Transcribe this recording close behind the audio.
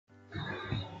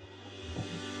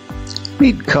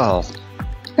Meet Carl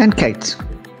and Kate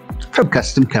from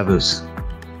Custom Covers.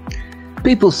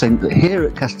 People think that here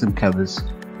at Custom Covers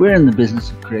we're in the business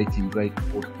of creating great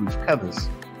waterproof covers.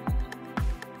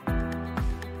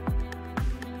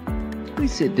 We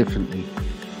see it differently.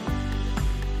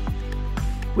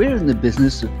 We're in the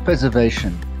business of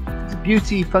preservation, the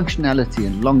beauty, functionality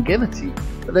and longevity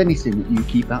of anything that you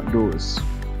keep outdoors.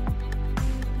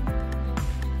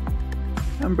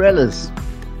 Umbrellas,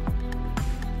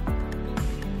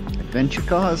 adventure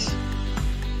cars,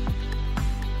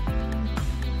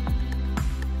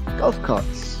 golf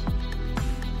carts,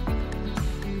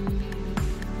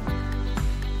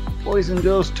 boys and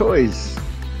girls toys,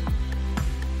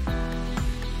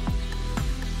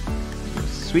 your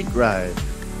sweet ride.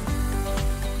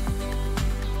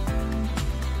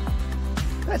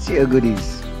 That's your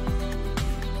goodies.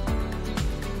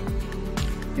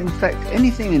 In fact,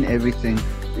 anything and everything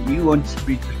that you want to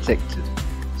be protected.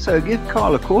 So give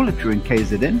Carl a call if you're in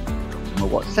KZN,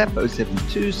 or WhatsApp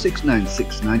 072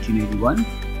 696 1981,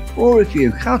 or if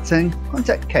you're in Gauteng,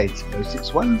 contact Kate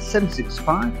 061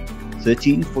 765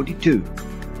 1342.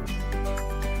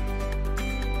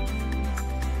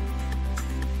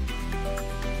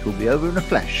 It will be over in a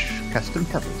flash. Custom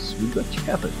Covers, we've got you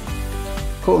covered.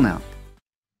 Call now.